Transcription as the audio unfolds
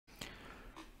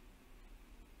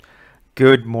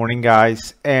Good morning,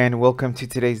 guys, and welcome to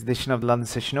today's edition of the London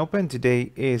Session Open.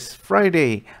 Today is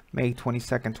Friday, May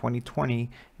 22nd,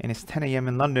 2020, and it's 10 a.m.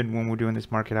 in London when we're doing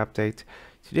this market update.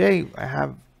 Today, I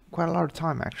have quite a lot of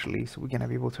time, actually, so we're going to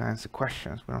be able to answer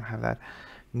questions. We don't have that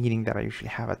meeting that I usually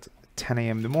have at 10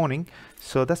 a.m. in the morning,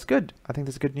 so that's good. I think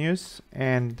that's good news,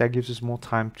 and that gives us more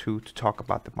time to talk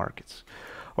about the markets.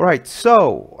 All right,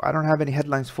 so I don't have any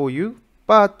headlines for you,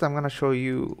 but I'm going to show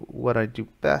you what I do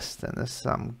best, and there's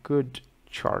some good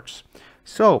charts.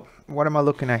 So what am I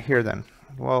looking at here then?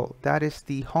 Well, that is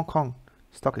the Hong Kong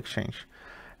Stock Exchange,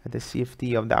 the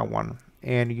CFD of that one.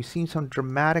 And you've seen some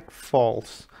dramatic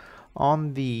falls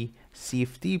on the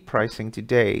CFD pricing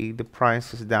today. The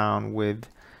price is down with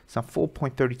some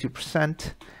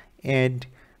 4.32%, and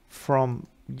from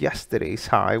yesterday's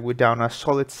high, we're down a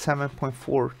solid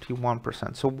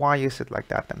 7.41%. So why is it like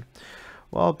that then?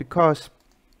 Well, because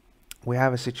we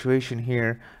have a situation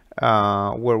here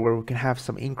where we can have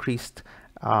some increased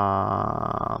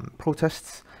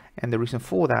protests, and the reason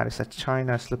for that is that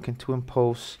China is looking to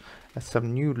impose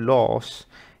some new laws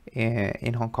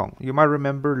in Hong Kong. You might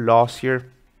remember last year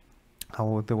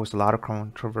how there was a lot of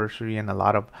controversy and a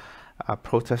lot of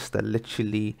protests that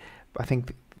literally, I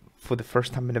think for the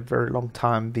first time in a very long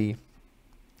time, the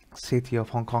city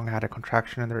of Hong Kong had a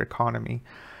contraction in their economy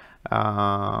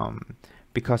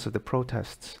because of the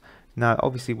protests. Now,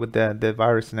 obviously, with the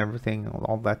virus and everything,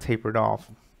 all that tapered off.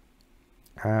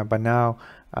 But now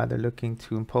they're looking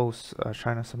to impose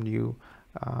China some new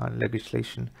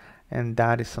legislation, and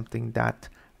that is something that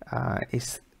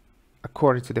is,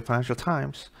 according to the Financial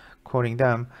Times, quoting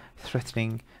them,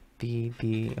 threatening the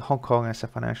Hong Kong as a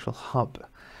financial hub.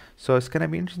 So it's going to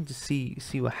be interesting to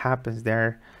see what happens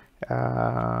there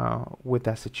with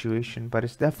that situation. But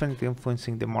it's definitely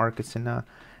influencing the markets in a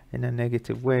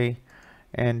negative way,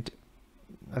 and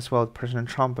as well President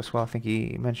Trump as well. I think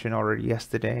he mentioned already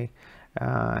yesterday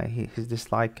his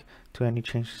dislike to any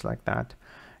changes like that,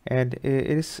 and it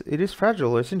is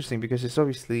fragile. It's interesting because it's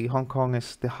obviously Hong Kong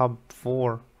is the hub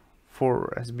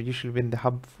has usually been the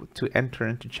hub to enter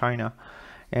into China,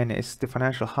 and it's the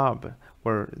financial hub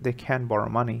where they can borrow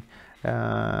money,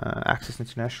 access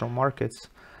international markets,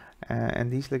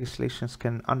 and these legislations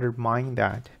can undermine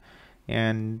that,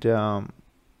 and we'll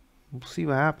see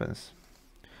what happens.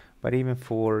 But even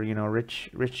for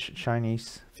rich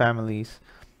Chinese families,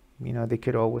 they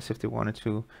could always, if they wanted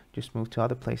to, just move to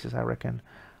other places. I reckon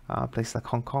places like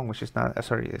Hong Kong, which is not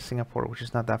Singapore, which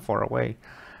is not that far away,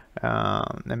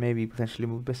 and maybe potentially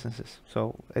move businesses.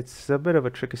 So it's a bit of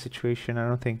a tricky situation. I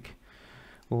don't think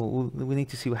we need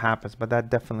to see what happens, but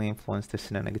that definitely influenced this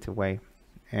in a negative way.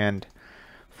 And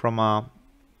from a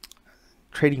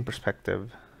trading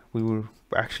perspective, we will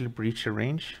actually breach a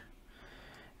range,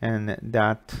 and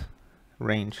that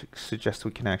range suggests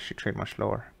we can actually trade much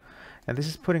lower. And this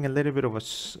is putting a little bit of a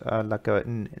like a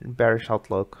bearish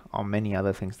outlook on many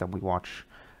other things that we watch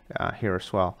here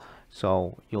as well.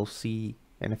 So you'll see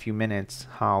in a few minutes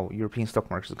how European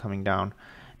stock markets are coming down,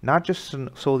 not just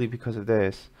solely because of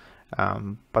this,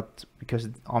 but because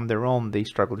on their own they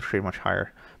struggle to trade much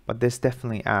higher. But this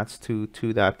definitely adds to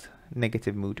that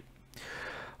negative mood.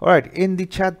 All right, in the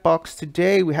chat box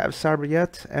today, we have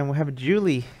Sarbayet and we have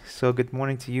Julie. So good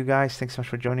morning to you guys. Thanks so much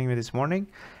for joining me this morning.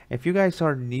 If you guys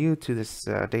are new to this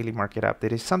daily market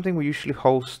update, it's something we usually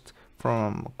host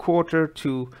from quarter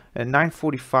to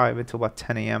 9:45 until about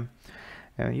 10 a.m.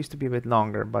 It used to be a bit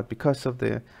longer, but because of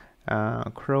the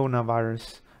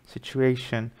coronavirus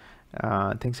situation,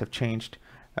 things have changed.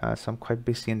 So I'm quite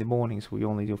busy in the mornings. We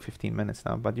only do 15 minutes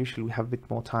now, but usually we have a bit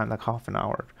more time, like half an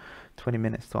hour, 20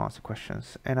 minutes to answer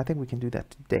questions. And I think we can do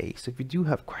that today. So if you do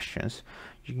have questions,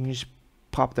 you can just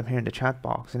pop them here in the chat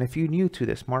box. And if you're new to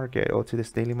this market or to this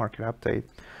daily market update,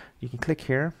 you can click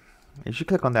here. You should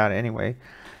click on that anyway.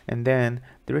 And then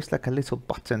there is like a little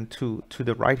button to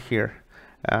the right here.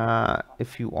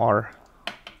 If you are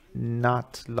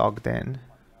not logged in.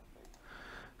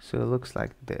 So it looks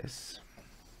like this.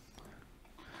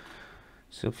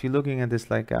 So if you're looking at this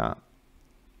like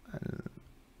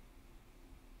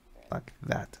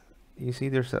that, you see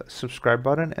there's a subscribe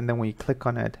button, and then when you click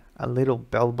on it, a little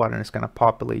bell button is going to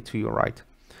populate to your right.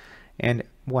 And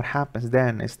what happens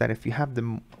then is that if you have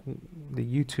the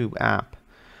YouTube app,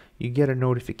 you get a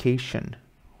notification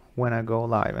when I go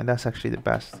live, and that's actually the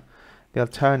best. The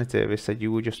alternative is that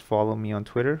you would just follow me on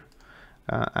Twitter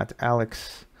at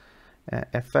ATFX.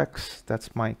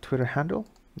 That's my Twitter handle.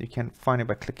 You can find it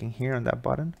by clicking here on that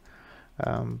button,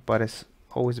 but it's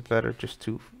always better just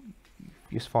to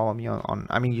follow me on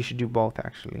I mean, you should do both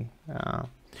actually.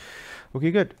 Okay,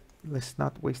 good. Let's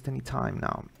not waste any time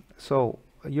now. So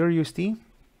Euro USD,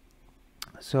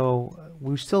 So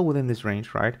we're still within this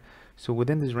range, right? So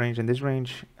within this range, and this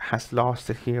range has lost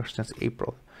it here since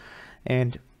April.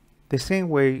 And the same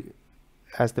way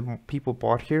as the people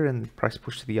bought here and the price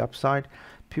pushed to the upside,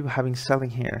 people have been selling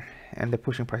here and they're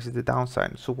pushing prices to the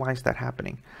downside. So why is that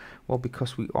happening? Well,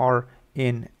 because we are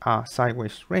in a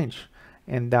sideways range,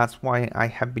 and that's why I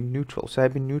have been neutral. So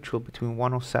I've been neutral between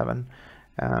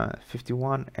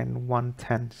 107.51 and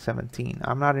 110.17.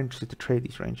 I'm not interested to trade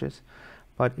these ranges,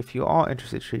 but if you are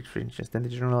interested to trade ranges, then the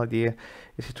general idea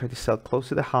is to try to sell close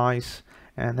to the highs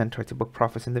and then try to book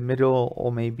profits in the middle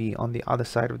or maybe on the other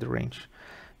side of the range.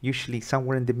 Usually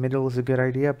somewhere in the middle is a good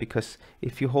idea, because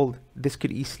if you hold, this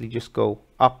could easily just go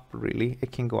up, really.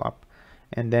 It can go up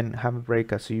and then have a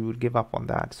breakout, so you would give up on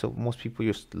that. So most people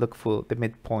just look for the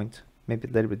midpoint, maybe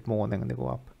a little bit more, and then they go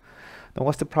up. Now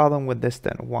what's the problem with this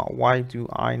then? Why do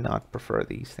I not prefer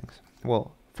these things?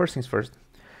 Well, first things first,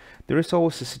 there is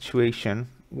always a situation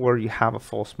where you have a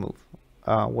false move,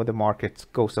 where the market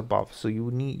goes above. So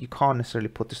you can't necessarily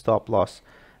put the stop loss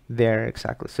there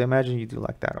exactly. So imagine you do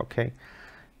like that, okay?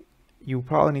 You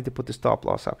probably need to put the stop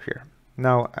loss up here.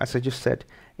 Now, as I just said,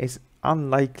 it's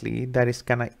unlikely that it's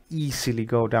gonna easily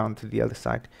go down to the other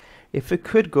side. If it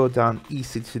could go down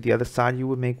easily to the other side, you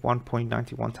would make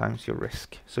 1.91 times your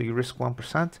risk. So you risk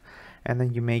 1%, and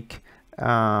then you make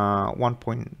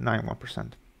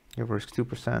 1.91%. You risk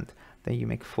 2%, then you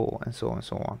make 4, and so on and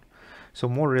so on. So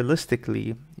more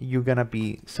realistically, you're gonna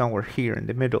be somewhere here in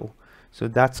the middle. So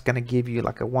that's gonna give you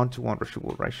like a 1-to-1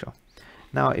 risk-reward ratio.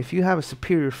 Now, if you have a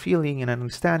superior feeling and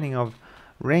understanding of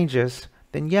ranges,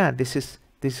 then yeah, this is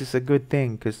a good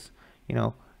thing, because you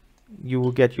know you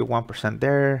will get your 1%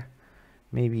 there.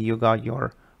 Maybe you got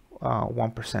your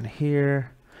 1%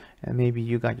 here, and maybe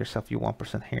you got yourself your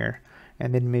 1% here,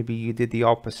 and then maybe you did the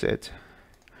opposite,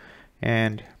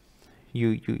 and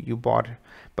you bought.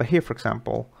 But here, for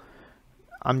example,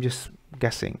 I'm just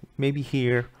guessing. Maybe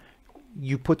here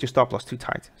you put your stop loss too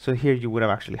tight, so here you would have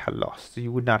actually had lost, so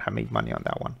you would not have made money on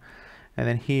that one. And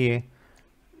then here,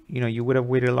 you know, you would have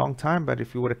waited a long time, but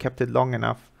if you would have kept it long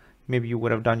enough, maybe you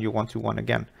would have done your 1-to-1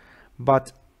 again.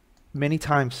 But many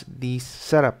times these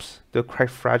setups, they're quite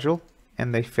fragile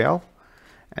and they fail,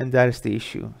 and that is the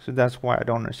issue. So that's why I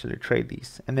don't necessarily trade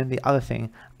these. And then the other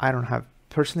thing,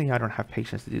 personally I don't have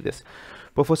patience to do this,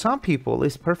 but for some people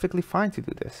it's perfectly fine to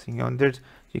do this. You know, and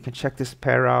you can check this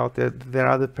pair out. There are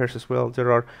other pairs as well that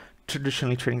are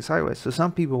traditionally trading sideways. So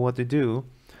some people, what they do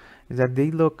is that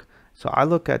they look. So I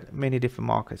look at many different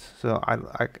markets. So I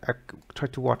try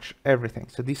to watch everything.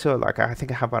 So these are like, I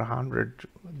think I have about 100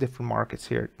 different markets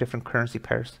here, different currency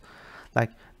pairs,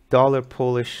 like dollar,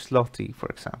 Polish zloty, for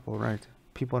example, right?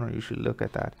 People don't usually look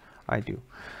at that. I do.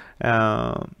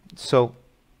 So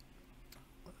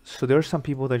there are some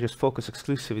people that just focus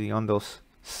exclusively on those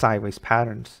sideways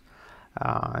patterns,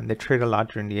 and they trade a lot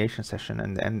during the Asian session,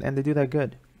 and they do that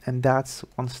good. And that's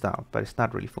one style, but it's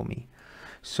not really for me.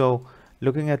 So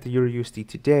looking at the Euro USD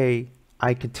today,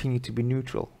 I continue to be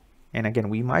neutral. And again,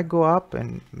 we might go up,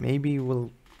 and maybe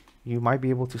you might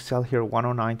be able to sell here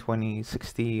 109.20,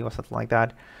 60 or something like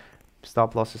that.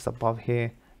 Stop loss is above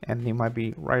here, and you might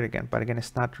be right again. But again,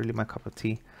 it's not really my cup of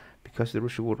tea, because the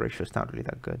risk-reward ratio is not really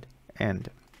that good, and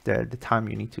the time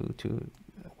you need to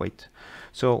wait.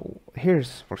 So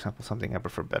here's, for example, something I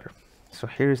prefer better. So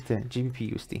here's the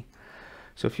GBP USD.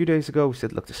 So a few days ago, we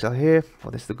said, look, to sell here,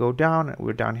 for this to go down.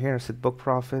 We're down here. I said book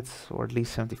profits, or at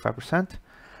least 75%.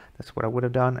 That's what I would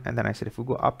have done. And then I said, if we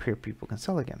go up here, people can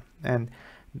sell again. And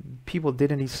people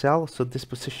didn't sell. So this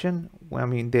position, well, I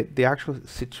mean, the actual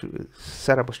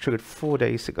setup was triggered 4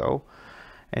 days ago.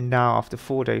 And now after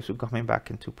 4 days, we're coming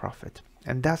back into profit.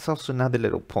 And that's also another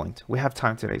little point. We have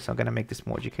time today, so I'm going to make this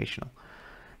more educational.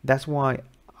 That's why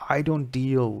I don't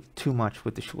deal too much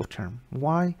with the short term.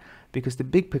 Why? Because the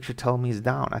big picture tells me it's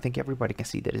down. I think everybody can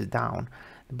see that it's down.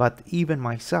 But even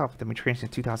myself, the material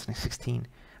since 2016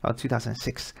 or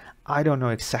 2006, I don't know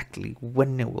exactly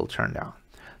when it will turn down.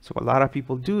 So a lot of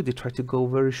people do, they try to go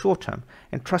very short term.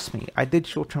 And trust me, I did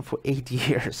short term for 8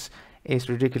 years. It's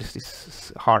ridiculously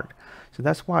hard. So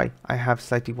that's why I have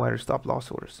slightly wider stop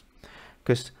loss orders.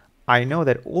 Because I know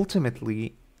that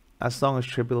ultimately, as long as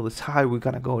trade below this high, we're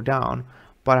going to go down.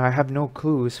 But I have no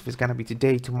clues if it's going to be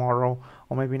today, tomorrow,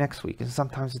 or maybe next week. And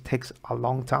sometimes it takes a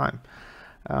long time.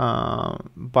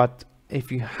 But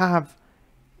if you have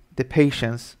the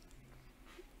patience,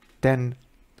 then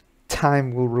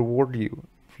time will reward you.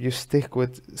 If you stick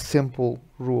with simple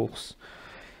rules,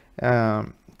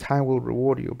 time will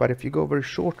reward you. But if you go very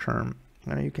short term,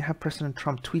 you can have President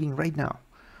Trump tweeting right now.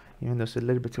 Even though it's a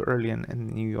little bit too early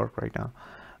in New York right now,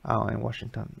 in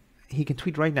Washington. He can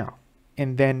tweet right now,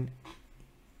 and then,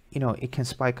 it can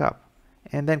spike up.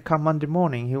 and then come Monday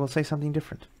morning, he will say something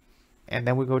different. And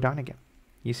then we go down again.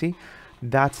 You see,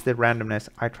 that's the randomness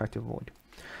I try to avoid.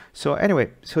 So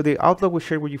anyway, so the outlook we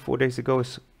shared with you 4 days ago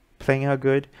is playing out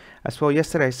good. As well,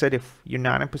 yesterday I said if you're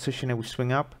not in position and we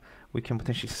swing up, we can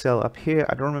potentially sell up here.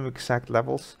 I don't remember exact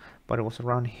levels, but it was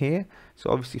around here. So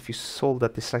obviously if you sold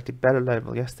at the slightly better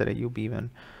level yesterday, you'll be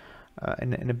even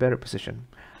in a better position.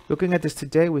 Looking at this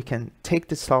today, we can take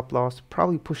the stop loss,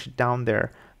 probably push it down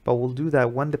there, but we'll do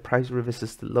that when the price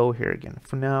revisits the low here again.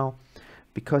 For now,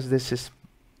 because this is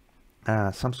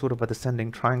some sort of a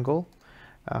descending triangle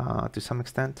to some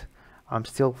extent, I'm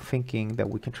still thinking that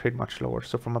we can trade much lower.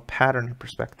 So from a pattern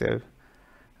perspective,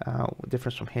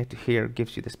 difference from here to here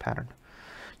gives you this pattern.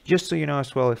 Just so you know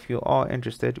as well, if you are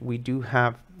interested, we do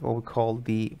have what we call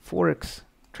the Forex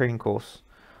trading course,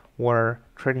 where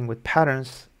trading with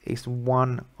patterns is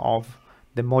one of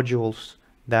the modules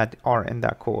that are in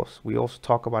that course. We also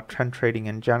talk about trend trading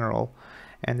in general,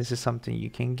 and this is something you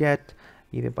can get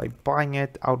either by buying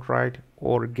it outright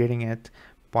or getting it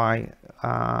by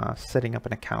setting up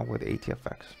an account with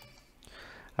ATFX.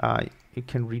 You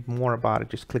can read more about it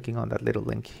just clicking on that little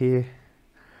link here,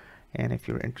 and if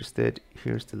you're interested,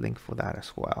 here's the link for that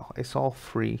as well. It's all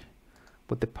free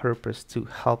with the purpose to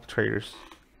help traders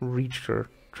reach their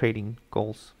trading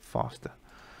goals faster.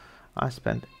 I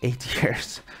spent 8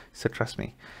 years, so trust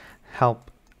me, help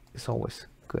is always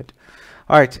good.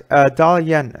 All right, dollar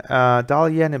yen. Dollar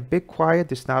yen a bit quiet.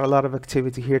 There's not a lot of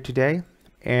activity here today,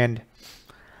 and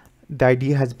the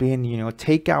idea has been, you know,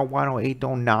 take out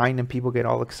 108.09 and people get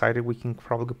all excited. We can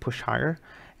probably push higher,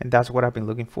 and that's what I've been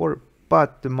looking for.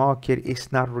 But the market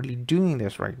is not really doing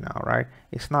this right now, right?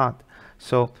 It's not.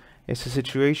 So it's a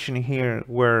situation here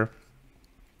where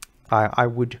I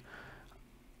would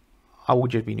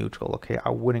just be neutral. Okay, I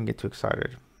wouldn't get too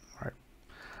excited. All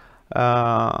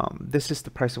right. This is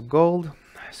the price of gold.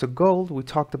 So gold, we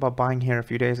talked about buying here a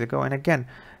few days ago, and again,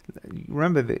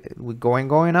 remember we're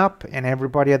going up, and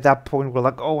everybody at that point were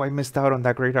like, oh, I missed out on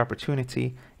that great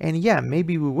opportunity. And yeah,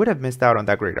 maybe we would have missed out on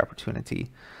that great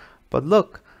opportunity, but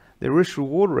look, the risk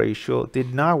reward ratio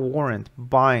did not warrant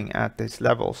buying at these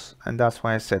levels, and that's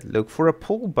why I said look for a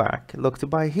pullback, look to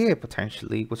buy here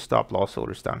potentially with stop loss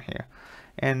orders down here.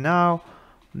 And now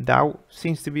that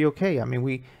seems to be okay. I mean,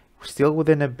 we're still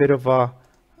within a bit of a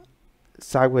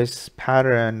sideways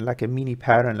pattern, like a mini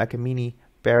pattern, like a mini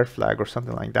bear flag or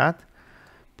something like that,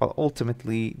 but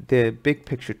ultimately the big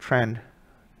picture trend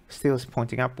still is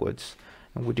pointing upwards,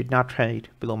 and we did not trade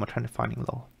below my trend defining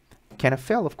low. Can it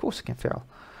fail? Of course it can fail,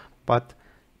 but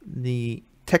the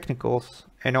technicals,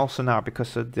 and also now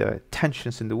because of the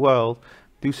tensions in the world,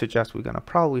 do suggest we're going to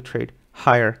probably trade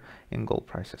higher in gold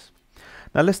prices.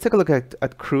 Now let's take a look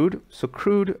at crude. So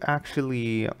crude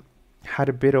actually had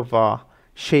a bit of a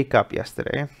shake up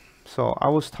yesterday. So I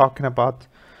was talking about,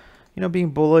 you know, being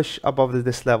bullish above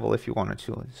this level if you wanted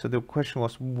to. So the question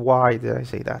was, why did I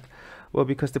say that? Well,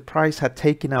 because the price had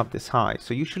taken out this high.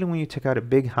 So usually when you take out a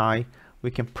big high,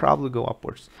 we can probably go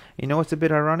upwards. You know what's a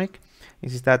bit ironic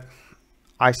is that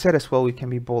I said as well we can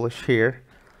be bullish here,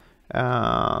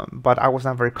 but I was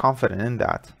not very confident in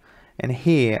that. And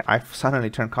here I suddenly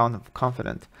turned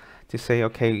confident to say,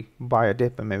 okay, buy a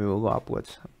dip and maybe we'll go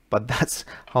upwards. But that's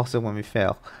also when we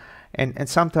fail. And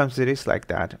sometimes it is like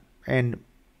that. And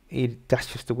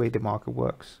that's just the way the market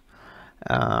works.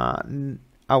 I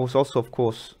was also, of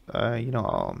course,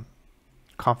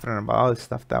 confident about all this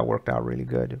stuff that worked out really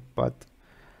good. But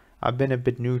I've been a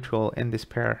bit neutral in this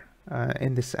pair,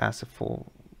 in this asset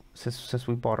since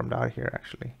we bottomed out here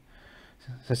actually.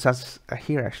 Since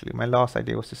here actually, my last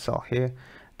idea was to sell here.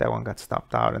 That one got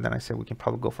stopped out, and then I said we can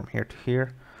probably go from here to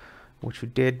here, which we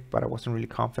did, but I wasn't really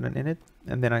confident in it.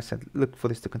 And then I said, look for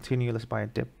this to continue, let's buy a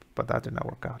dip, but that did not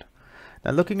work out.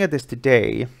 Now looking at this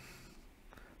today,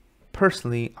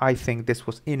 personally, I think this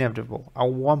was inevitable. At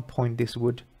one point, this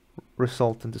would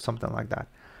result into something like that,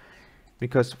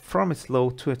 because from its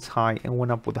low to its high, it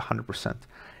went up with 100%.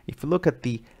 If you look at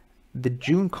the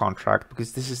June contract,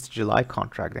 because this is the July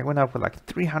contract, they went up with like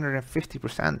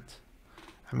 350%.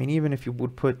 I mean, even if you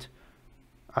would put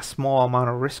a small amount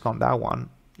of risk on that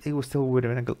one, it still would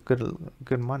have been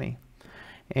good money.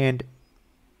 And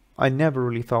I never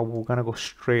really thought we were gonna go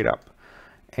straight up.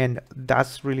 And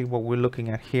that's really what we're looking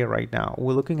at here right now.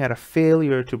 We're looking at a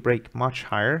failure to break much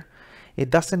higher. It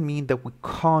doesn't mean that we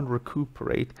can't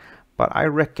recuperate, but I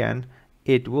reckon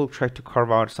it will try to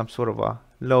carve out some sort of a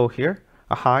low here,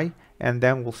 a high, and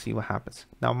then we'll see what happens.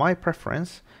 Now my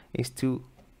preference is to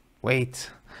wait.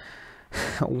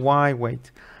 Why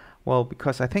wait? Well,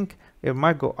 because I think it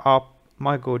might go up,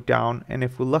 might go down, and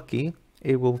if we're lucky,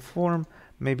 it will form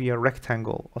maybe a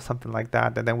rectangle or something like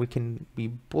that, and then we can be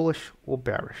bullish or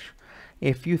bearish.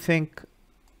 If you think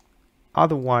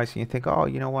otherwise, you think, oh,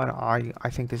 you know what, I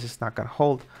think this is not going to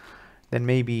hold, then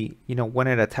maybe, you know, when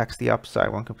it attacks the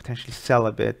upside, one can potentially sell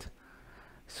a bit.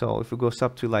 So if it goes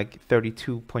up to like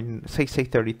 32 point, say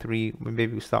 33,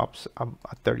 maybe it stops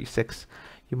at 36,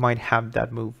 you might have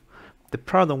that move. The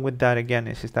problem with that again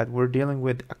is that we're dealing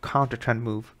with a counter trend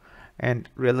move, and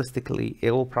realistically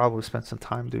it will probably spend some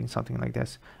time doing something like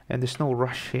this, and there's no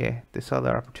rush here. There's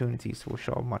other opportunities will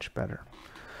show much better,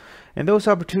 and those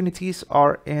opportunities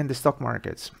are in the stock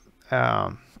markets.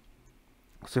 So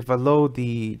if I load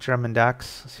the German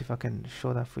DAX, see if I can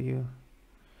show that for you.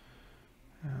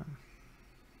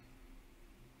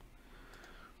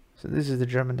 So this is the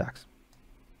German DAX.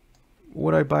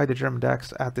 Would I buy the German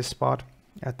DAX at this spot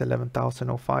at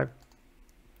 11,005?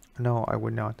 No, I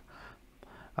would not.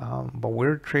 But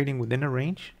we're trading within a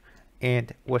range,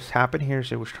 and what's happened here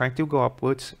is it was trying to go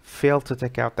upwards, failed to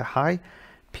take out the high.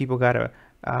 People got a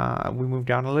we moved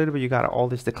down a little bit. You got all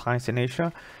these declines in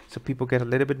Asia, so people get a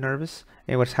little bit nervous.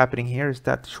 And what's happening here is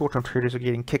that short-term traders are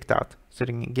getting kicked out. So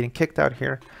they're getting kicked out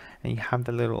here, and you have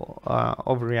the little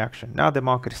overreaction. Now the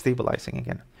market is stabilizing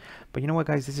again. But you know what,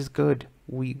 guys, this is good.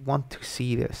 We want to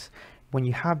see this. When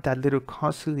you have that little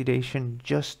consolidation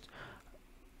just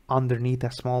underneath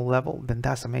a small level, then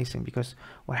that's amazing, because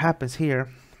what happens here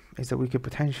is that we could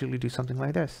potentially do something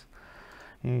like this.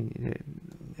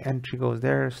 Entry goes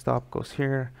there, stop goes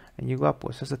here, and you go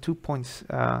upwards. That's a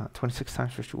 2.26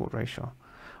 times risk reward ratio.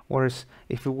 Whereas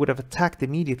if it would have attacked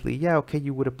immediately, yeah, okay,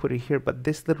 you would have put it here, but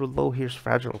this little low here is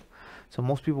fragile. So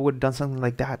most people would have done something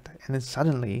like that, and then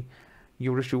suddenly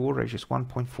your risk reward ratio is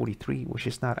 1.43, which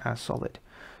is not as solid.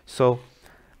 So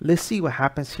let's see what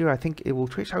happens here. I think it will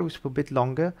trade sideways for a bit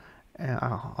longer.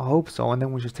 I hope so, and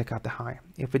then we'll just take out the high.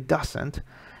 If it doesn't,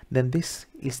 then this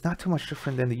is not too much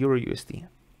different than the Euro USD.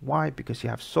 Why? Because you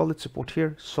have solid support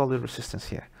here, solid resistance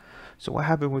here. So what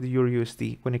happened with the Euro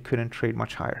USD when it couldn't trade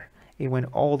much higher? It went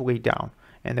all the way down,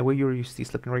 and the way Euro USD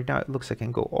is looking right now, it looks like it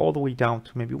can go all the way down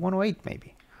to maybe 108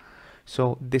 maybe.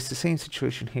 So this is the same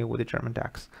situation here with the German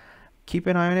DAX. Keep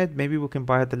an eye on it. Maybe we can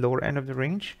buy at the lower end of the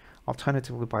range.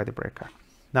 Alternatively, buy the breakout.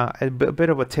 Now, a bit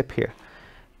of a tip here.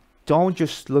 Don't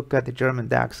just look at the German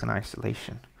DAX in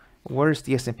isolation. Where's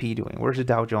the S&P doing? Where's the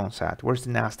Dow Jones at? Where's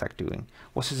the Nasdaq doing?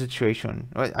 What's the situation?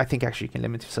 I think actually you can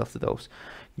limit yourself to those.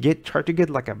 Try to get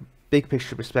like a big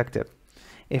picture perspective.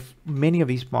 If many of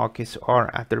these markets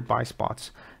are at their buy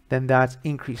spots, then that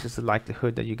increases the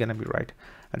likelihood that you're going to be right.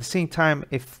 At the same time,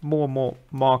 if more and more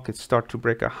markets start to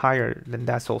break a higher, then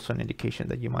that's also an indication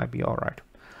that you might be all right.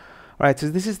 All right, so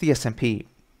this is the S&P.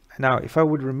 Now, if I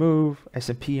would remove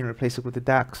S&P and replace it with the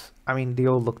DAX, I mean, they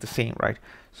all look the same, right?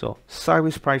 So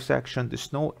sideways price action,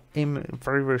 there's no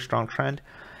very, very strong trend,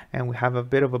 and we have a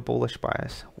bit of a bullish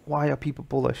bias. Why are people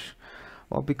bullish?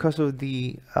 Well, because of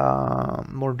the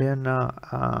Moderna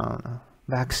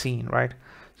vaccine, right?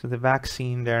 So the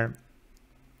vaccine there,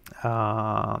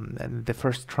 the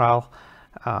first trial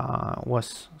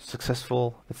was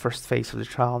successful, the first phase of the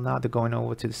trial. Now they're going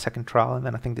over to the second trial, and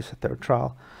then I think there's a third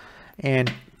trial.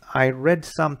 And I read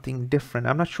something different.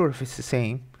 I'm not sure if it's the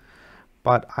same,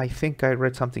 but I think I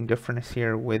read something different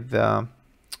here with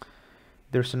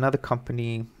there's another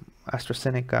company,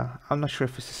 AstraZeneca. I'm not sure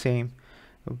if it's the same,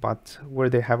 but where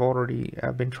they have already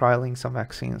been trialing some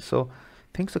vaccines. So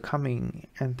things are coming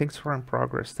and things are in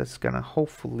progress. That's gonna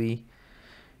hopefully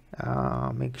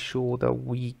make sure that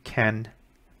we can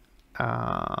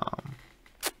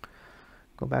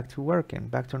go back to work and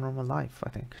back to normal life. I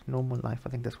think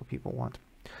that's what people want.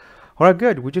 All right,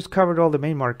 good. We just covered all the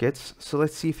main markets. So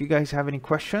let's see if you guys have any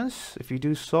questions. If you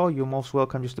do so, you're most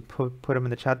welcome just to put them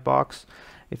in the chat box.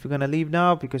 If you're gonna leave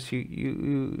now because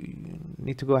you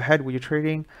need to go ahead with your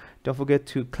trading, don't forget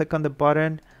to click on the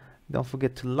button. Don't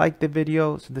forget to like the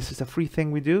video. So this is a free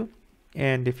thing we do.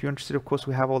 And if you're interested, of course,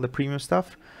 we have all the premium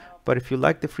stuff. But if you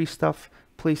like the free stuff,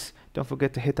 please don't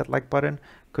forget to hit that like button,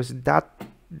 because that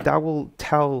will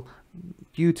tell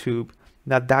YouTube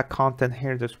that content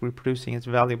here that we're producing is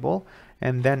valuable,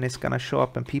 and then it's gonna show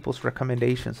up in people's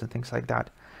recommendations and things like that.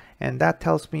 And that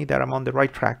tells me that I'm on the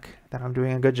right track, that I'm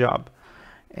doing a good job.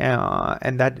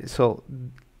 And that, so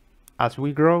as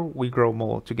we grow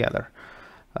more together.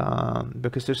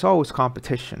 Because there's always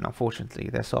competition, unfortunately.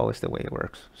 That's always the way it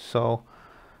works. So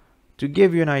to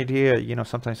give you an idea, you know,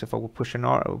 sometimes if I would push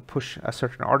a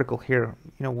certain article here,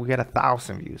 you know, we get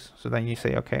 1,000 views. So then you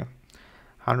say, okay,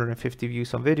 150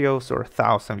 views on videos or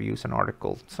 1,000 views on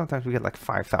articles. Sometimes we get like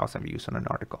 5,000 views on an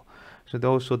article. So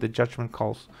those are the judgment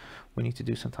calls we need to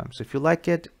do sometimes. So if you like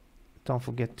it, don't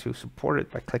forget to support it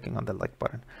by clicking on the like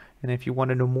button. And if you want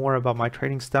to know more about my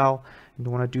trading style and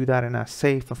you want to do that in a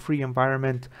safe and free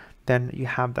environment, then you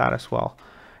have that as well.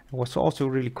 And what's also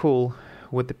really cool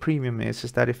with the premium is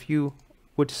that if you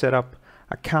would set up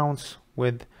accounts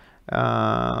with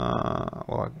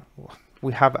well,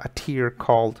 we have a tier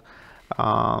called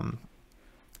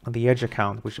the Edge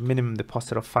account, which is minimum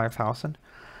deposit of 5,000,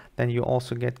 then you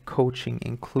also get coaching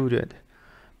included.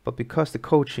 But because the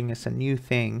coaching is a new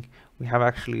thing, we have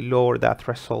actually lowered that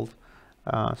threshold,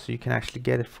 so you can actually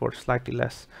get it for slightly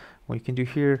less. What you can do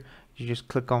here, you just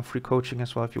click on free coaching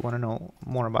as well if you want to know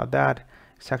more about that.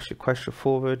 It's actually quite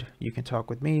straightforward. You can talk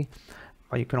with me,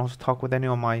 or you can also talk with any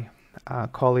of my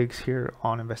colleagues here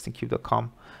on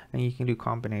investingcube.com, and you can do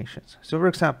combinations. So for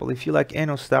example, if you like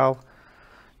Eno's style,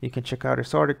 you can check out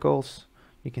his articles.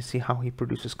 You can see how he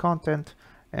produces content.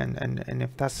 And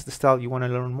if that's the style you want to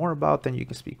learn more about, then you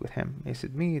can speak with him. Is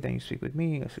it me? Then you speak with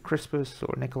me. Is it Crispus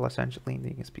or Nicholas Angeline?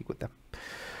 Then you can speak with them.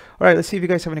 All right, let's see if you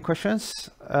guys have any questions.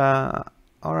 All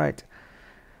right.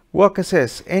 Welka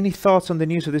says, any thoughts on the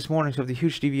news of this morning of the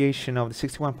huge deviation of the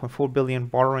 61.4 billion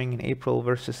borrowing in April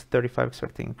versus 35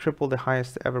 expecting triple the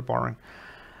highest ever borrowing?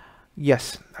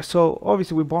 Yes. So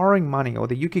obviously we're borrowing money, or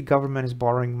the UK government is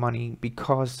borrowing money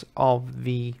because of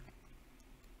the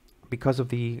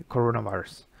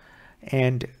coronavirus,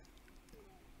 and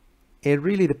it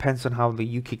really depends on how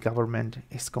the UK government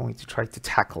is going to try to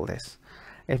tackle this.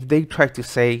 If they try to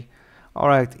say, all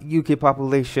right, UK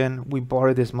population, we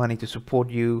borrow this money to support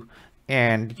you,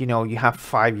 and you know you have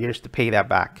 5 years to pay that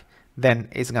back, then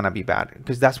it's gonna be bad,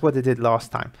 because that's what they did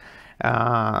last time.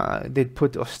 They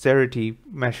put austerity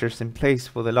measures in place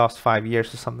for the last 5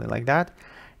 years or something like that,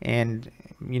 and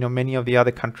you know many of the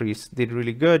other countries did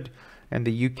really good, and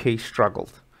the UK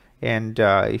struggled. And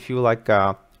if you like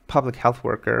a public health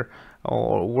worker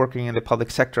or working in the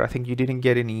public sector, I think you didn't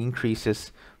get any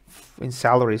increases in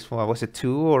salaries for, was it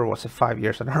 2 or was it 5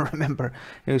 years? I don't remember.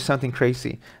 It was something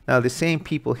crazy. Now the same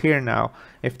people here now,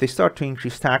 if they start to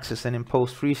increase taxes and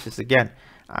impose freezes again,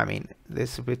 I mean,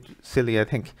 this is a bit silly. I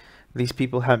think these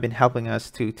people have been helping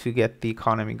us to get the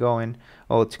economy going,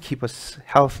 or to keep us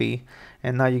healthy,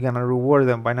 and now you're gonna reward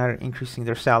them by not increasing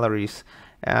their salaries.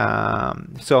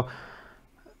 So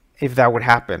if that would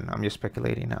happen, I'm just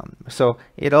speculating now. So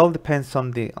it all depends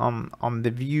on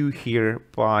the view here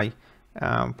by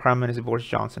Prime Minister Boris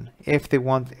Johnson. If they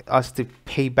want us to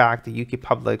pay back the UK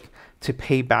public, to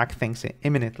pay back things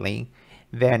imminently,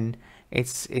 then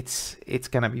it's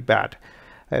gonna be bad.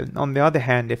 On the other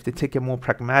hand, if they take a more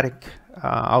pragmatic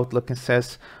outlook and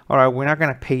says, all right, we're not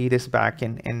gonna pay this back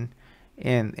in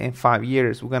 5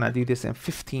 years, we're gonna do this in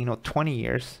 15 or 20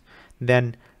 years,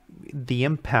 then the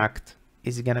impact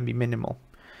is going to be minimal.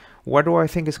 What do I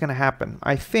think is going to happen?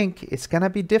 I think it's going to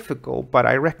be difficult, but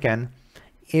I reckon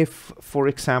if, for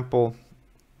example,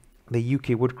 the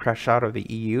UK would crash out of the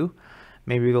EU,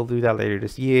 maybe they'll do that later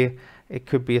this year. It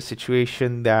could be a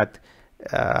situation that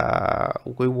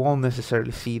we won't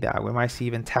necessarily see that. We might see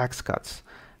even tax cuts.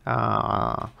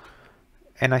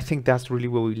 And I think that's really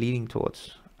what we're leading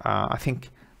towards. I think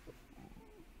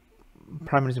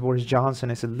Prime Minister Boris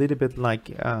Johnson is a little bit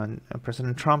like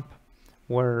President Trump,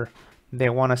 where they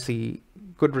want to see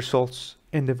good results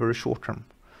in the very short term.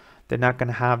 They're not going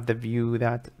to have the view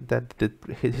that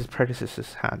his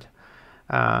predecessors had.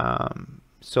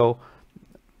 So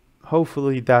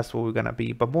hopefully that's what we're going to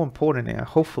be. But more importantly,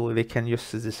 hopefully they can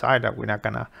just decide that we're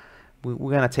going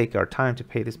to take our time to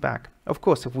pay this back. Of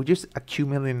course, if we just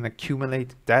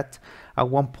accumulate debt, at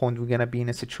one point we're going to be in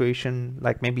a situation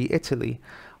like maybe Italy,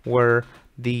 where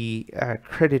the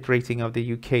credit rating of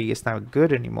the UK is not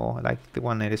good anymore, like the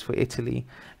one that is for Italy,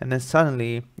 and then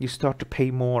suddenly you start to pay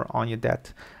more on your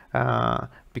debt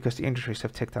because the interest rates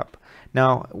have ticked up.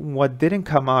 Now, what didn't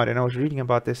come out, and I was reading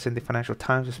about this in the Financial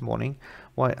Times this morning,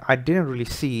 what I didn't really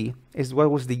see is what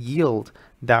was the yield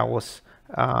that was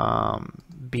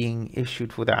being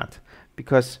issued for that.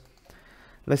 Because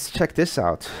let's check this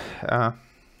out.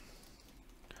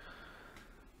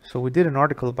 So we did an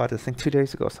article about this, I think 2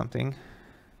 days ago or something.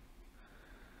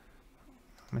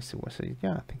 Let me see, was it?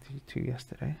 Yeah, I think 2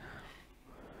 yesterday.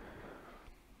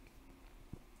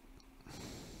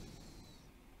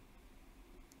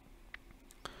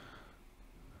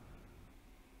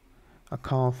 I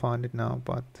can't find it now,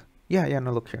 but yeah,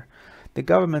 no, look here. The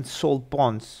government sold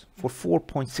bonds for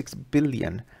 4.6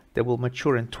 billion that will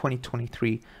mature in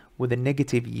 2023 with a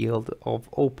negative yield of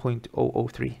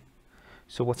 0.003.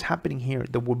 So what's happening here,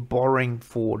 that we're borrowing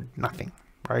for nothing,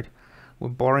 right? We're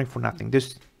borrowing for nothing.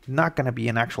 There's not going to be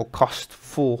an actual cost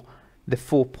for the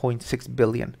 4.6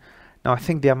 billion. Now, I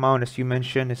think the amount, as you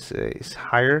mentioned, is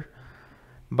higher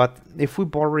But if we're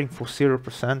borrowing for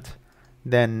 0%,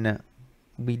 then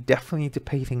we definitely need to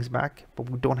pay things back, but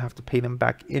we don't have to pay them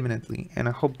back imminently. And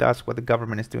I hope that's what the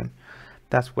government is doing.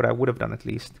 That's what I would have done at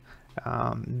least.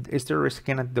 Is there a risk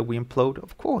again that we implode?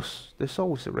 Of course, there's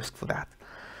always a risk for that.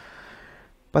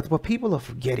 But what people are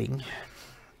forgetting,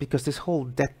 because this whole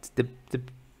debt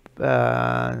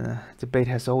debate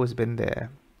has always been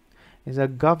there, is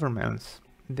that governments,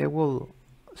 they will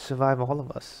survive all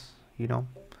of us, you know.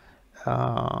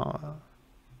 I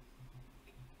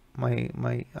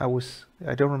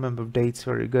don't remember dates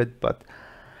very good, but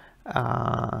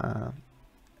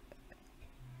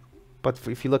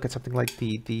if you look at something like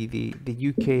the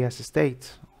UK as a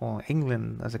state or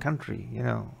England as a country, you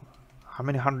know, how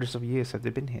many hundreds of years have they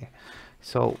been here?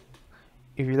 So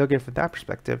if you look at it from that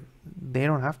perspective, they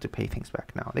don't have to pay things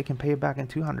back now. They can pay it back in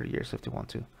 200 years if they want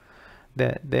to.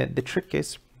 The trick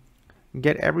is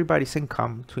get everybody's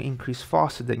income to increase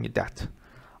faster than your debt.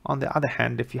 On the other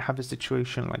hand, if you have a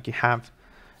situation like you have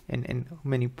in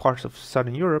many parts of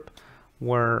Southern Europe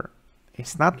where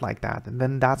it's not like that, and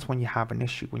then that's when you have an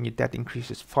issue, when your debt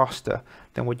increases faster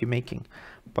than what you're making.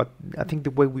 But I think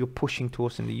the way we're pushing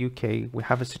towards in the UK, we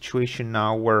have a situation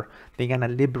now where they're going to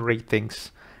liberate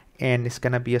things, and it's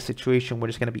going to be a situation where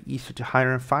it's going to be easier to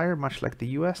hire and fire, much like the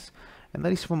US. And at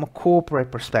least from a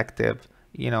corporate perspective,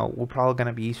 you know, we're probably going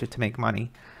to be easier to make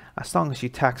money as long as you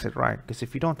tax it right. Because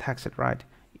if you don't tax it right,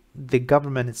 the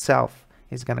government itself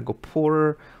is going to go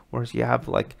poorer, whereas you have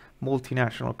like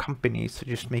multinational companies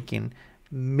just making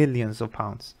millions of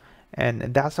pounds, and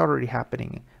that's already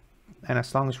happening. And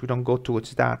as long as we don't go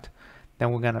towards that,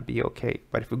 then we're going to be okay.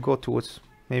 But if we go towards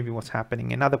maybe what's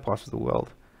happening in other parts of the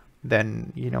world,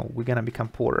 then, you know, we're going to become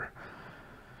poorer.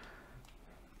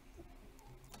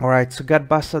 All right, so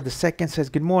Godbassa the second says,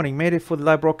 good morning, made it for the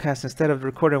live broadcast instead of the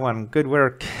recorded one. Good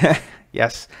work.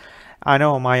 Yes, I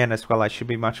know on my end as well, I should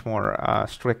be much more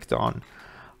strict on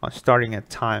starting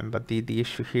at time, but the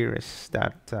issue here is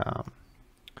that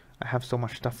I have so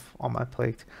much stuff on my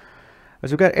plate.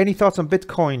 As we got any thoughts on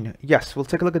Bitcoin? Yes, we'll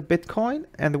take a look at Bitcoin,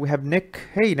 and we have Nick.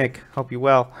 Hey Nick, hope you're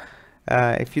well.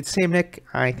 If you'd say Nick,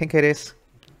 I think it is.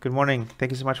 Good morning.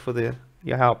 Thank you so much for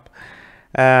your help.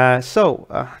 Thoughts on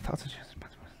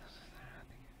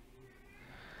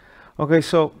okay,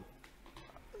 so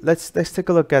let's take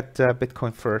a look at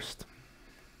Bitcoin first.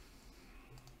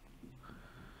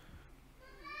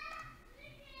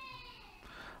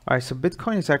 All right, so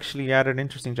Bitcoin is actually at an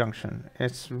interesting junction.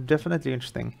 It's definitely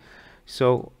interesting.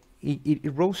 So it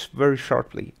rose very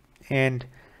sharply, and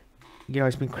you know,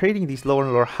 it's been creating these lower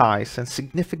and lower highs and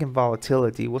significant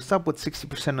volatility. It was up with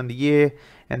 60% on the year,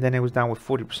 and then it was down with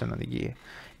 40% on the year.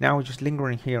 Now it's just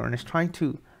lingering here, and it's trying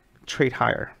to trade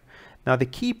higher. Now the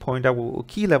key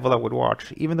level I would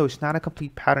watch, even though it's not a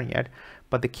complete pattern yet,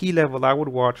 but the key level I would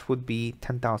watch would be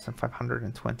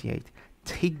 10,528.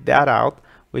 Take that out,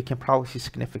 we can probably see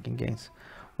significant gains.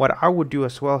 What I would do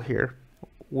as well here,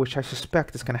 which I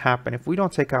suspect is going to happen, if we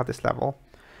don't take out this level,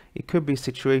 it could be a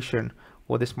situation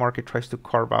where this market tries to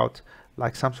carve out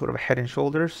like some sort of a head and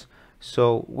shoulders.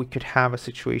 So we could have a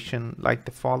situation like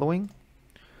the following,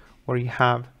 where you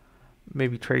have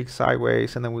maybe trading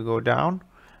sideways and then we go down,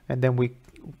 and then we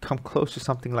come close to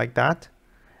something like that,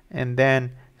 and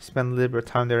then spend a little bit of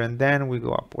time there, and then we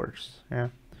go upwards. Yeah.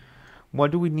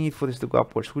 What do we need for this to go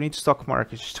upwards? We need stock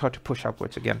markets to start to push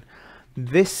upwards again.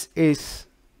 This is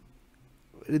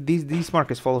these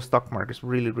markets follow stock markets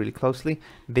really, really closely.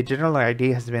 The general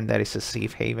idea has been that it's a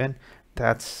safe haven.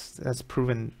 That's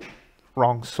proven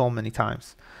wrong so many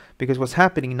times. Because what's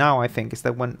happening now, I think, is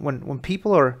that when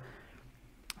people are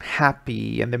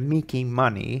happy and they're making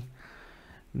money,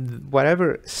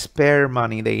 whatever spare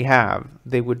money they have,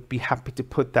 they would be happy to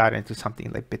put that into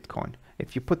something like Bitcoin.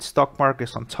 If you put stock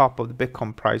markets on top of the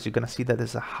Bitcoin price, you're going to see that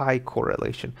there's a high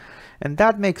correlation. And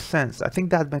that makes sense. I think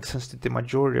that makes sense to the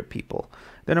majority of people.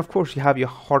 Then, of course, you have your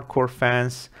hardcore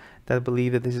fans that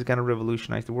believe that this is going to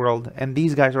revolutionize the world. And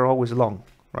these guys are always long,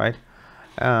 right?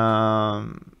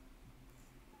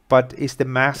 But it's the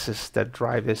masses that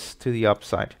drive us to the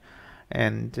upside.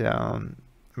 And I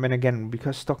mean, again,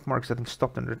 because stock markets, I think,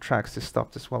 stopped in their tracks, they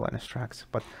stopped as well in its tracks.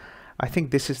 But I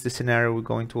think this is the scenario we're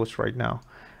going towards right now.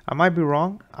 I might be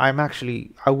wrong. I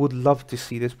would love to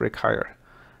see this break higher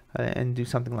and do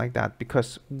something like that,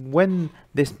 because when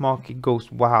this market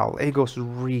goes wild, it goes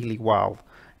really wild,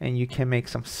 and you can make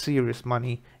some serious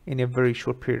money in a very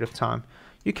short period of time.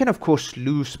 You can, of course,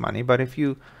 lose money, but if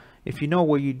you know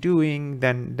what you're doing,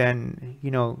 then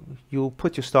you know, you'll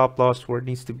put your stop loss where it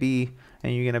needs to be,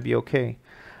 and you're gonna be okay.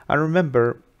 I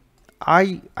remember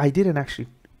I didn't actually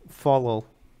follow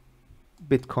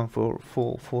Bitcoin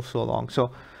for so long.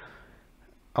 So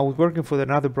I was working for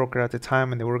another broker at the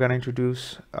time, and they were going to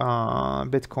introduce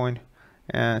Bitcoin.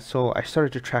 And so I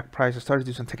started to track price. I started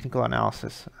to do some technical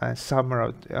analysis summer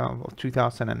of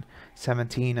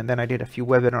 2017, and then I did a few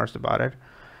webinars about it.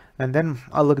 And then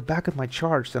I looked back at my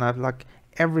charts, and I've like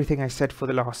everything I said for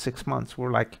the last 6 months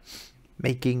were like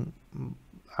making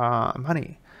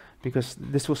money, because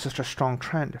this was such a strong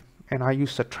trend, and I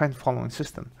used a trend following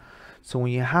system. So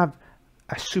when you have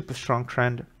a super strong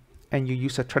trend and you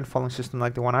use a trend following system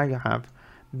like the one I have,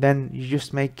 then you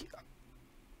just make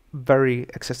very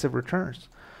excessive returns.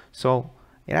 So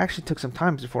it actually took some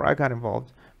time before I got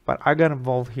involved, but I got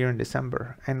involved here in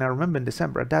December. And I remember in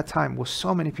December at that time was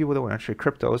so many people that were entering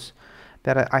cryptos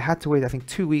that I had to wait, I think,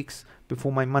 2 weeks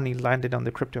before my money landed on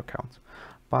the crypto account.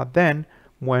 But then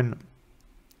when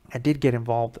I did get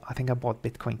involved, I think I bought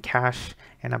Bitcoin Cash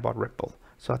and I bought Ripple.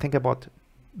 So I think I bought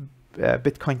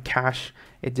Bitcoin Cash.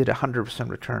 It did 100%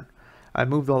 return. I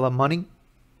moved all the money,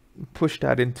 pushed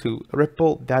that into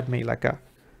Ripple. That made like a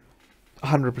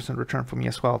 100% return for me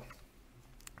as well.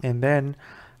 And then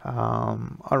I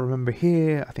remember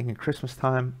here, I think in Christmas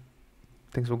time,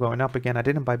 things were going up again. I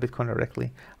didn't buy Bitcoin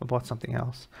directly. I bought something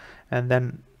else. And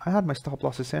then I had my stop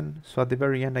losses in. So at the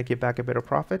very end, I get back a bit of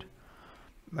profit.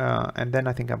 And then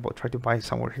I think I tried to buy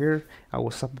somewhere here. I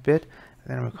was up a bit.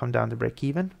 Then I would come down to break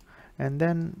even. And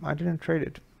then I didn't trade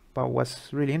it. But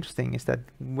what's really interesting is that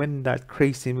when that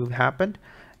crazy move happened,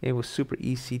 it was super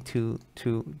easy to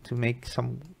make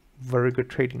some very good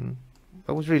trading.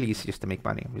 It was really easy just to make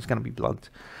money. It's going to be blunt.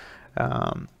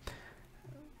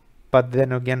 But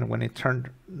then again, when it turned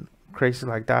crazy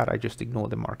like that, I just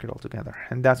ignored the market altogether.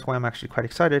 And that's why I'm actually quite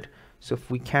excited. So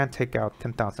if we can take out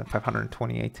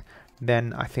 10,528,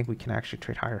 then I think we can actually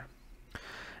trade higher.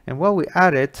 And while we're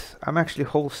at it, I'm actually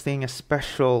hosting a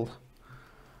special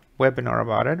webinar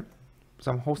about it.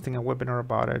 So I'm hosting a webinar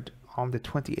about it on the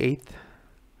 28th.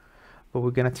 But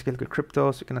we're going to take a look at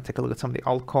cryptos. We're going to take a look at some of the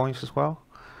altcoins as well.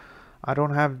 I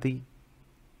don't have the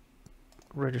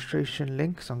registration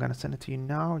link, so I'm going to send it to you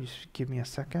now. Just give me a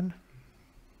second.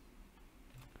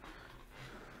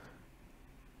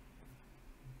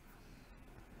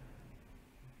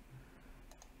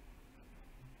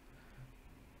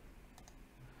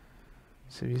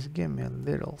 So just give me a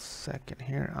little second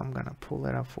here. I'm going to pull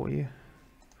that up for you.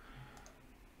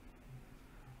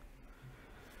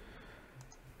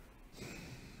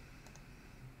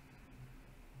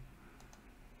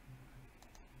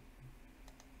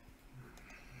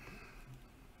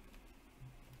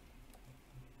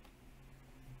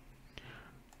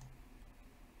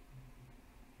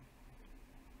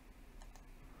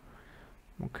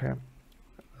 Okay,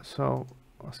 so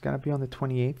it's gonna be on the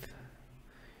 28th,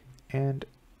 and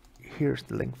here's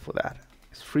the link for that.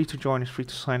 It's free to join, it's free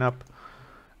to sign up.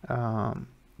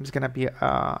 It's gonna be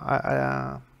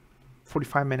a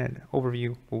 45-minute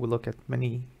overview where we look at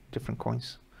many different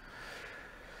coins.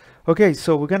 Okay,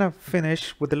 so we're gonna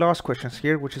finish with the last questions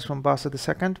here, which is from Basa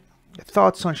II.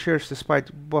 Thoughts on shares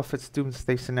despite Buffett's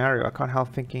doomsday scenario? I can't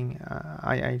help thinking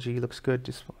IIG looks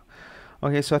good.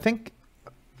 Okay, so I think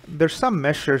there's some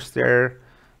measures there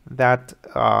that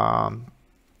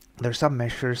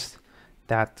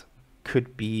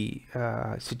could be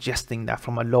suggesting that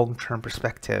from a long-term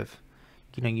perspective,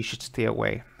 you should stay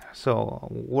away. So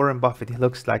Warren Buffett, he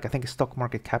looks like, I think, a stock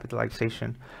market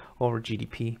capitalization over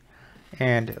GDP.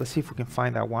 And let's see if we can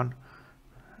find that one.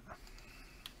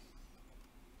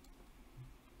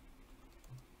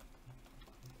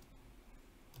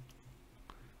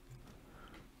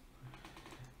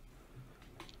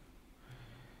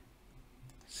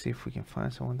 See if we can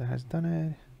find someone that has done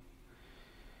it.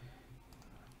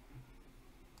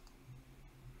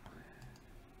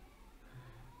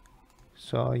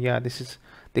 So yeah, this is,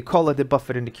 they call it the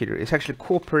Buffett indicator. It's actually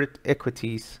corporate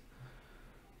equities.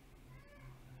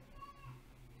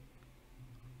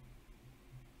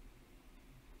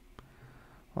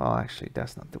 Well, actually,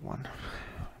 that's not the one.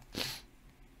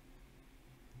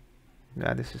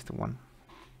 Yeah, this is the one.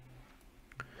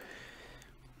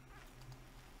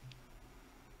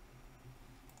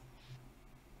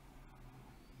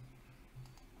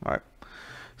 All right.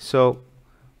 So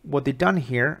what they've done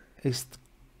here is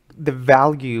the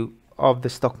value of the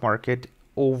stock market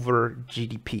over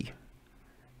GDP.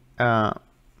 And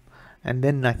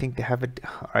then I think they have it.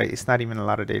 All right, it's not even a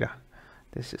lot of data.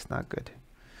 This is not good.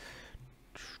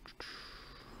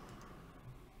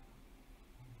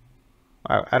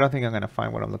 I don't think I'm going to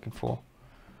find what I'm looking for.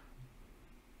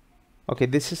 Okay,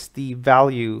 this is the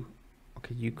value.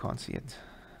 Okay, you can't see it.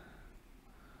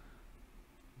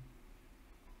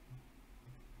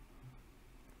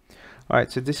 All right,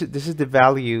 so this is the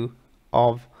value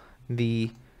of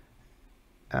the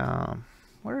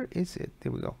where is it?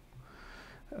 There we go.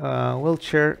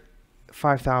 Wilshire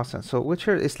 5,000. So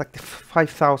Wilshire is like the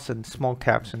 5,000 small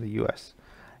caps in the US.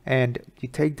 And you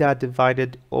take that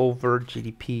divided over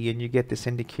GDP and you get this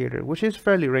indicator, which is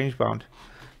fairly range bound.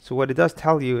 So what it does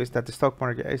tell you is that the stock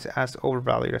market is as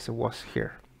overvalued as it was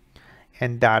here.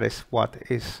 And that is what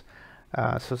is,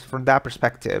 so from that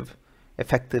perspective,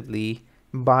 effectively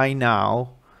buy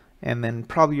now, and then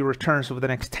probably your returns over the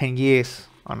next 10 years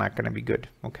are not going to be good.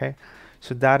 Okay.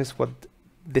 So that is what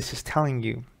this is telling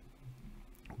you.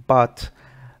 But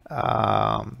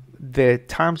the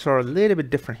times are a little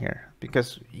bit different here,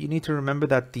 because you need to remember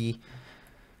that they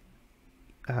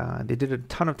did a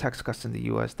ton of tax cuts in the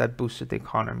US that boosted the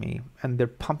economy, and they're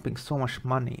pumping so much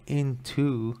money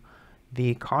into the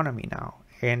economy now.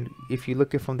 And if you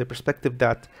look at it from the perspective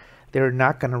that they're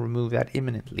not going to remove that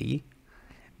imminently,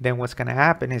 then what's going to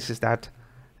happen is that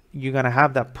you're going to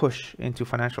have that push into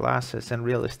financial assets and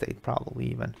real estate, probably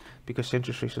even because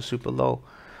interest rates are super low.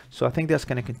 So I think that's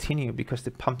going to continue because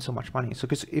they pumped so much money. So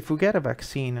because if we get a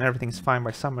vaccine and everything's fine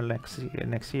by summer next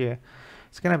year,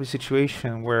 it's going to be a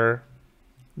situation where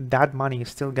that money is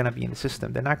still going to be in the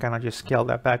system. They're not going to just scale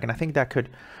that back. And I think that could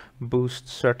boost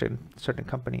certain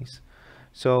companies.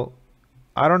 So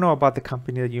I don't know about the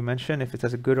company that you mentioned, if it's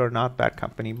a good or not bad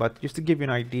company, but just to give you an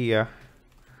idea,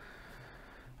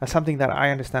 something that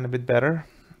I understand a bit better.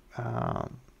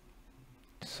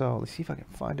 So let's see if I can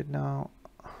find it now.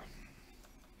 I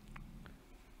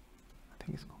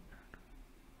think it's called.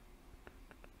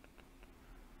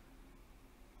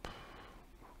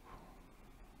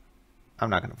 I'm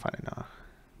not going to find it now.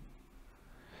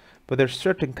 But there's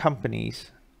certain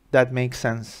companies that make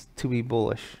sense to be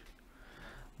bullish.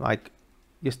 Like,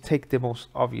 just take the most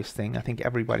obvious thing. I think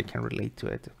everybody can relate to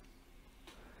it.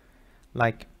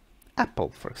 Like Apple,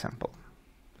 for example.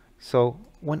 So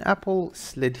when Apple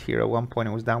slid here at one point,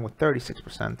 it was down with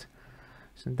 36%.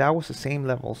 So that was the same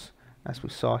levels as we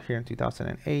saw here in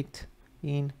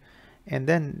 2018. And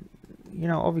then, you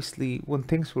know, obviously when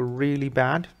things were really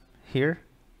bad here,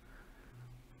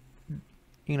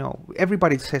 you know,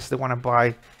 everybody says they want to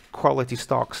buy quality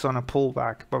stocks on a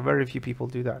pullback, but very few people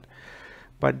do that.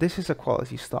 But this is a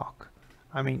quality stock.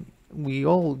 I mean, we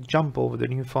all jump over the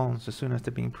new phones as soon as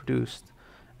they're being produced.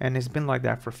 And it's been like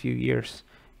that for a few years.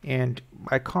 And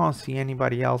I can't see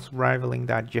anybody else rivaling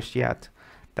that just yet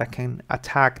that can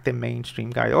attack the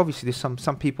mainstream guy. Obviously, there's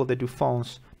some people that do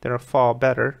phones that are far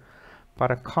better,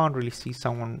 but I can't really see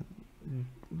someone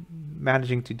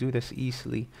managing to do this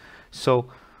easily. So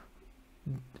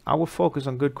I would focus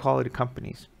on good quality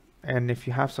companies. And if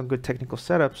you have some good technical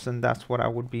setups, then that's what I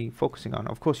would be focusing on.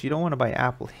 Of course, you don't want to buy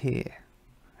Apple here.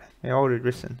 They already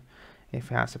risen.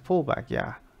 If it has a pullback,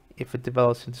 yeah. If it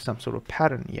develops into some sort of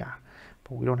pattern, yeah.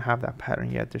 But we don't have that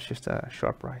pattern yet. There's just a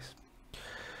sharp rise.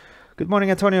 Good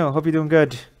morning, Antonio. Hope you're doing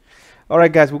good. All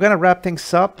right, guys, we're going to wrap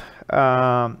things up.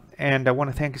 And I want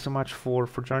to thank you so much for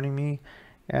joining me.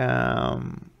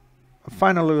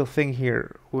 Final little thing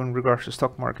here in regards to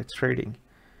stock markets trading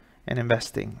and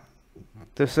investing.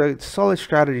 There's a solid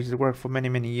strategies that work for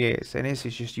many years, and this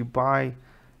is just you buy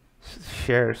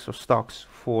shares or stocks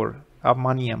for a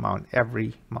money amount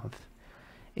every month.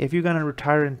 If you're gonna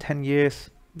retire in 10 years,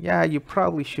 yeah, you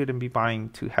probably shouldn't be buying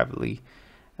too heavily.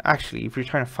 Actually, if you're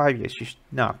trying to 5 years, you should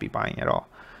not be buying at all,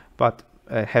 but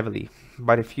heavily.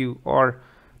 But if you're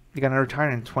gonna retire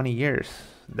in 20 years,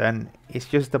 then it's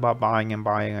just about buying and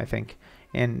buying, I think.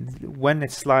 And when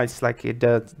it slides like it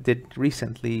did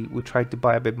recently, we tried to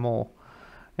buy a bit more.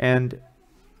 And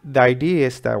the idea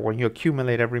is that when you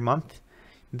accumulate every month,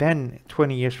 then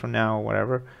 20 years from now or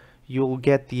whatever, you'll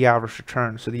get the average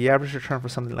return. So the average return for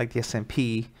something like the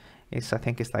S&P is, I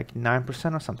think it's like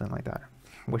 9% or something like that,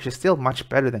 which is still much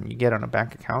better than you get on a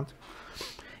bank account.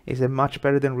 Is it much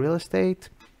better than real estate?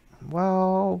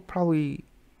 Well, probably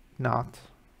not.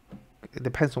 It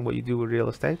depends on what you do with real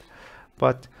estate,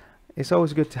 but it's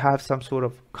always good to have some sort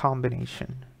of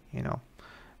combination, you know.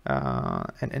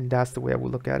 And that's the way I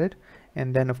would look at it.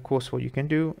 And then of course what you can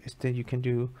do is that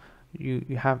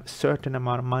you have a certain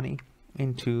amount of money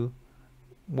into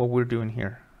what we're doing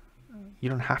here. You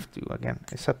don't have to, again,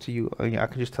 it's up to you. I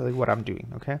can just tell you what I'm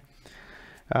doing, okay?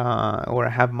 Or I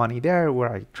have money there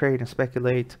where I trade and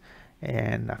speculate,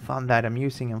 and I found that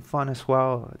amusing and fun as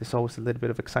well. There's always a little bit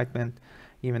of excitement,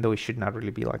 even though it should not really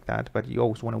be like that, but you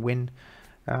always want to win.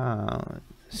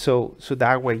 So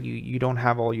that way you don't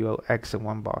have all your eggs in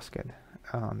one basket.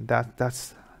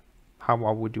 That's how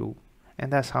I would do,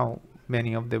 and that's how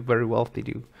many of the very wealthy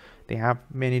do. They have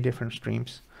many different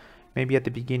streams. Maybe at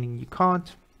the beginning you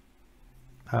can't,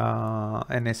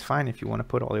 and it's fine if you want to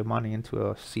put all your money into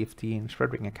a CFD and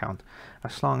spreading account,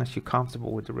 as long as you're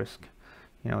comfortable with the risk.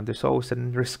 You know, there's always a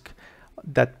risk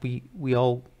that we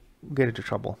all get into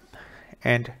trouble.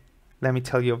 And let me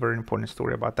tell you a very important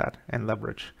story about that and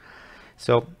leverage.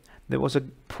 So there was a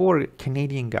poor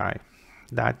Canadian guy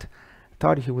that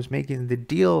thought he was making the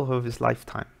deal of his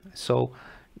lifetime. So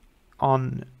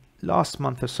on last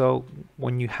month or so,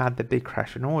 when you had the big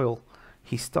crash in oil,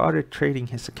 he started trading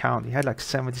his account. He had like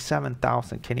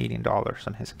 77,000 Canadian dollars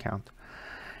on his account.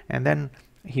 And then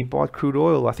he bought crude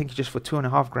oil, I think just for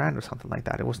 2.5 grand or something like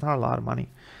that. It was not a lot of money.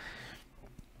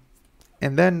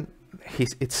 And then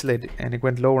it slid and it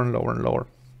went lower and lower and lower.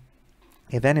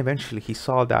 And then eventually he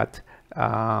saw that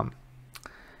you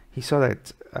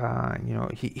know,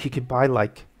 he could buy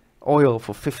like oil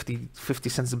for 50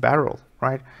 cents a barrel,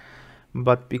 right?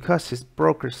 But because his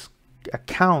broker's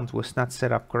account was not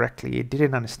set up correctly, it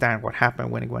didn't understand what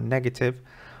happened when it went negative.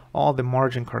 All the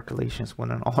margin calculations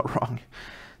went on all wrong.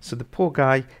 So the poor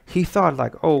guy, he thought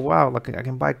like, oh wow, like I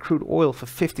can buy crude oil for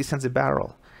 50 cents a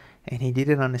barrel. And he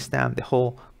didn't understand the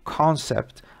whole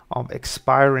concept of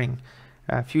expiring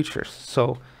futures.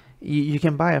 So you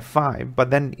can buy at 5,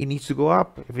 but then it needs to go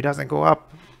up. If it doesn't go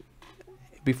up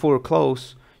before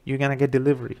close, you're gonna get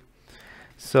delivery.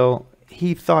 So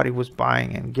he thought he was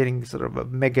buying and getting sort of a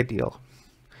mega deal,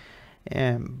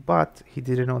 but he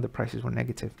didn't know the prices were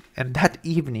negative. And that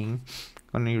evening,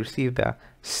 when he received a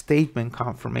statement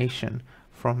confirmation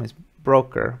from his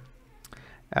broker,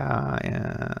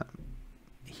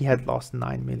 he had lost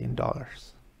 $9 million.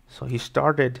 So he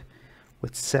started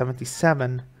with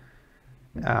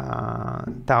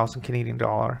 77,000 Canadian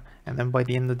dollar, and then by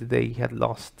the end of the day he had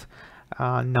lost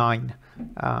 $9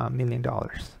 million.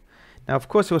 Now, of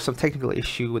course, there was some technical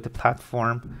issue with the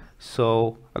platform.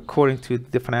 So according to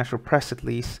the financial press, at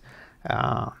least,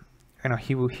 you know,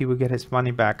 he will get his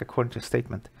money back according to the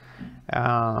statement.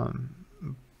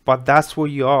 But that's where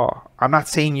you are. I'm not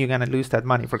saying you're going to lose that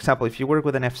money. For example, if you work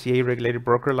with an FCA regulated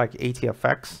broker like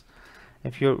ATFX,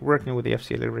 if you're working with the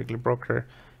FCA regulated broker,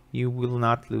 you will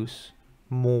not lose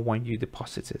more when you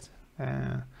deposit it.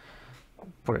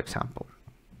 For example,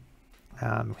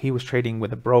 he was trading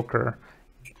with a broker,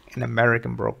 an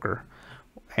American broker,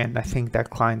 and I think that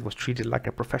client was treated like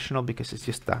a professional because it's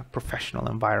just a professional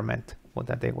environment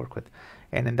that they work with.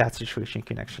 And in that situation, you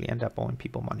can actually end up owing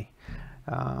people money.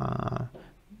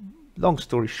 Long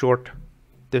story short,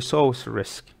 there's always a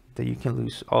risk that you can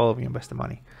lose all of your invested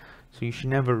money. So you should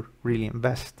never really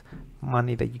invest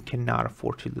money that you cannot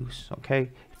afford to lose,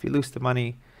 okay? If you lose the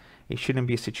money, it shouldn't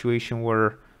be a situation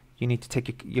where you need to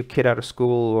take your kid out of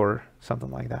school or something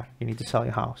like that. You need to sell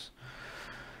your house.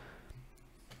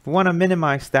 If you want to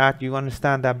minimize that, you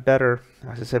understand that better.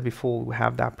 As I said before, we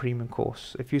have that premium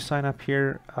course. If you sign up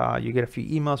here, you get a few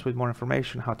emails with more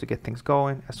information how to get things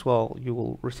going. As well, you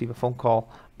will receive a phone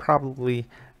call probably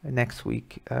next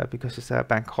week because it's a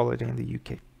bank holiday in the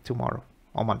UK tomorrow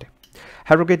on Monday.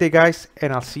 Have a great day, guys,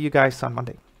 and I'll see you guys on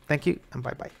Monday. Thank you and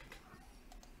bye-bye.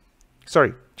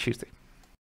 Sorry, Tuesday.